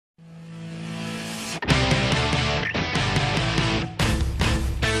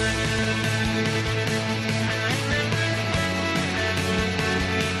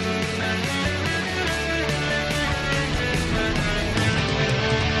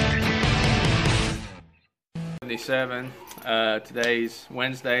77. Today's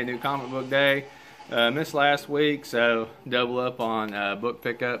Wednesday, new comic book day. Missed last week, so double up on book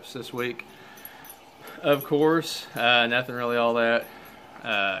pickups this week. Of course, nothing really all that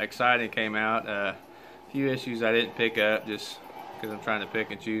exciting came out. A few issues I didn't pick up just because I'm trying to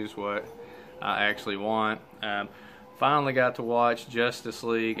pick and choose what I actually want. Finally got to watch Justice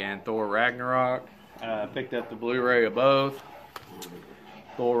League and Thor Ragnarok. Picked up the Blu-ray of both.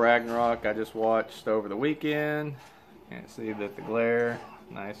 Thor Ragnarok I just watched over the weekend. Can't see that the glare.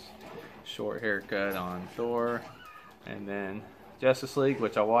 Nice short haircut on Thor. And then Justice League,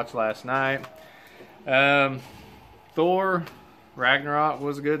 which I watched last night. Thor Ragnarok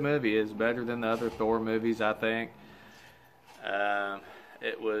was a good movie. It's better than the other Thor movies, I think.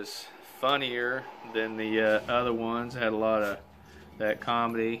 It was funnier than the other ones. Had a lot of that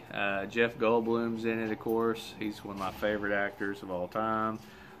comedy. Jeff Goldblum's in it, of course. He's one of my favorite actors of all time.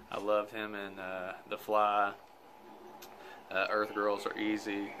 I loved him in The Fly, Earth Girls Are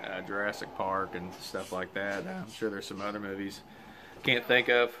Easy, Jurassic Park, and stuff like that. I'm sure there's some other movies can't think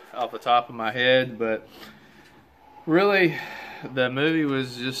of off the top of my head, but really the movie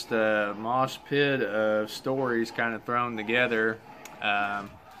was just a mosh pit of stories kind of thrown together.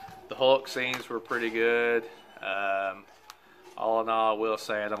 The Hulk scenes were pretty good. All in all, I will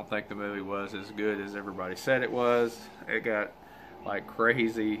say I don't think the movie was as good as everybody said it was. It got like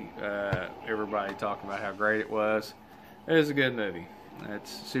crazy, everybody talking about how great it was. It was a good movie.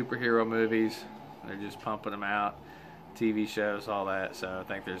 It's superhero movies. They're just pumping them out. TV shows, all that. So I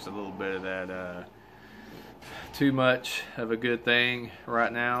think there's a little bit of that too much of a good thing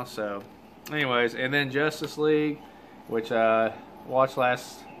right now. So anyways, and then Justice League, which I watched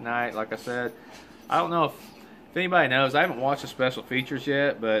last night. Like I said, I don't know if anybody knows, I haven't watched the special features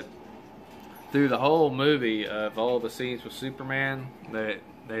yet, but through the whole movie of all the scenes with Superman,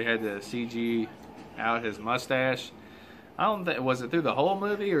 they had to CG out his mustache. I don't think, was it through the whole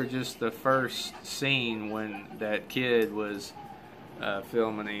movie or just the first scene when that kid was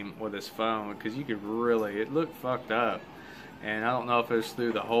filming him with his phone? Because you could really, it looked fucked up. And I don't know if it was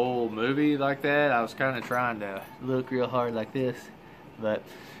through the whole movie like that. I was kind of trying to look real hard like this. But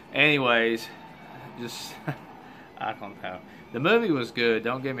anyways, just, I don't know. The movie was good,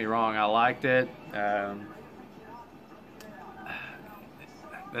 don't get me wrong. I liked it.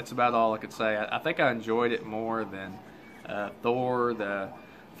 That's about all I could say. I think I enjoyed it more than Thor. The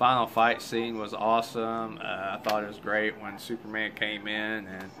final fight scene was awesome. I thought it was great when Superman came in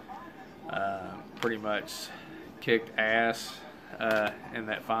and pretty much kicked ass in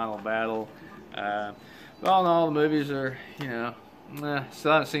that final battle. But all in all, the movies are, you know,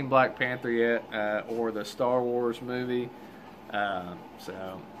 still haven't seen Black Panther yet, or the Star Wars movie.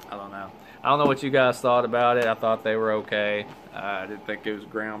 So I don't know. I don't know what you guys thought about it. I thought they were okay. I didn't think it was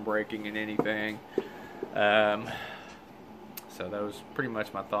groundbreaking in anything. So that was pretty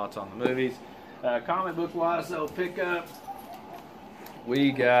much my thoughts on the movies. Comic book wise, though, pick up.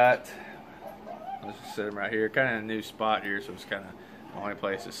 We got, let's just sit them right here. Kind of a new spot here, so it's kind of the only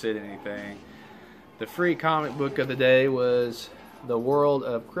place to sit anything. The free comic book of the day was The World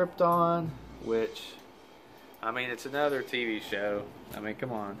of Krypton, which, I mean, it's another TV show. I mean,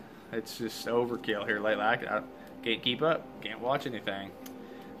 come on. It's just overkill here lately. I can't keep up. Can't watch anything.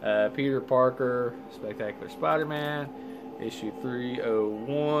 Peter Parker, Spectacular Spider-Man, issue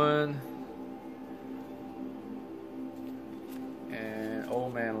 301. And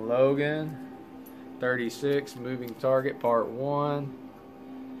Old Man Logan, 36, Moving Target, Part 1.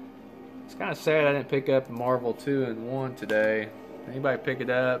 It's kind of sad I didn't pick up Marvel 2 and 1 today. Anybody pick it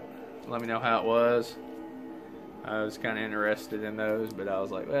up? Let me know how it was. I was kind of interested in those, but I was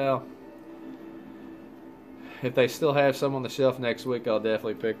like, well, if they still have some on the shelf next week, I'll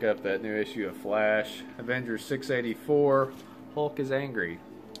definitely pick up that new issue of Flash. Avengers 684, Hulk is angry.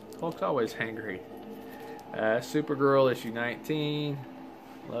 Hulk's always angry. Supergirl issue 19,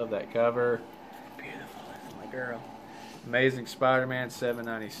 love that cover. Beautiful, that's my girl. Amazing Spider-Man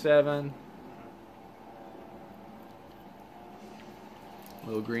 797.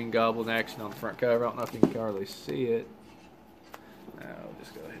 Little Green Goblin action on the front cover. I don't know if you can hardly see it. I'll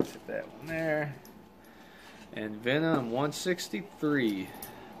just go ahead and hit that one there. And Venom 163,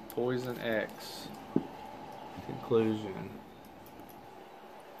 Poison X, conclusion.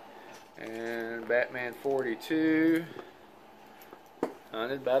 And Batman 42,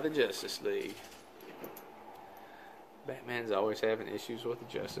 Hunted by the Justice League. Batman's always having issues with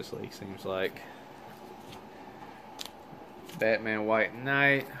the Justice League, seems like. Batman White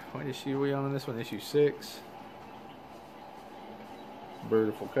Knight. What issue are we on this one? Issue 6.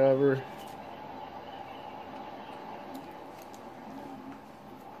 Beautiful cover.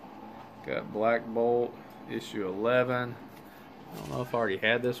 Got Black Bolt, issue 11. I don't know if I already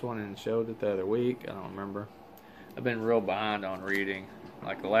had this one and showed it the other week. I don't remember. I've been real behind on reading.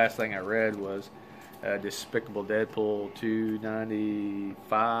 Like the last thing I read was Despicable Deadpool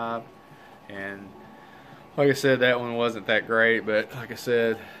 295, and like I said, that one wasn't that great. But like I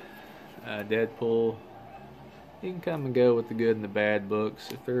said, Deadpool, you can come and go with the good and the bad books.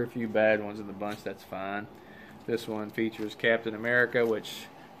 If there are a few bad ones in the bunch, that's fine. This one features Captain America, which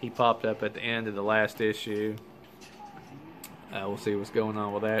he popped up at the end of the last issue. We'll see what's going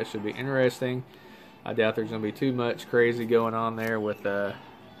on with that. It should be interesting. I doubt there's going to be too much crazy going on there with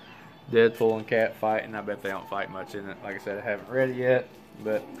Deadpool and Cap fighting. I bet they don't fight much in it. Like I said, I haven't read it yet.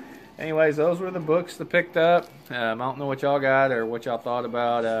 But anyways, those were the books that picked up. I don't know what y'all got or what y'all thought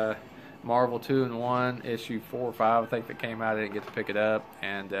about Marvel 2-in-1, issue 4 or 5, I think, that came out. I didn't get to pick it up.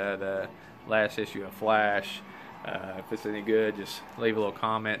 And the last issue of Flash. If it's any good, just leave a little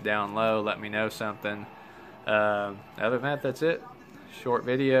comment down low. Let me know something. Other than that, that's it. Short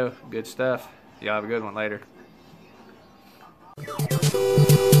video. Good stuff. Y'all have a good one later.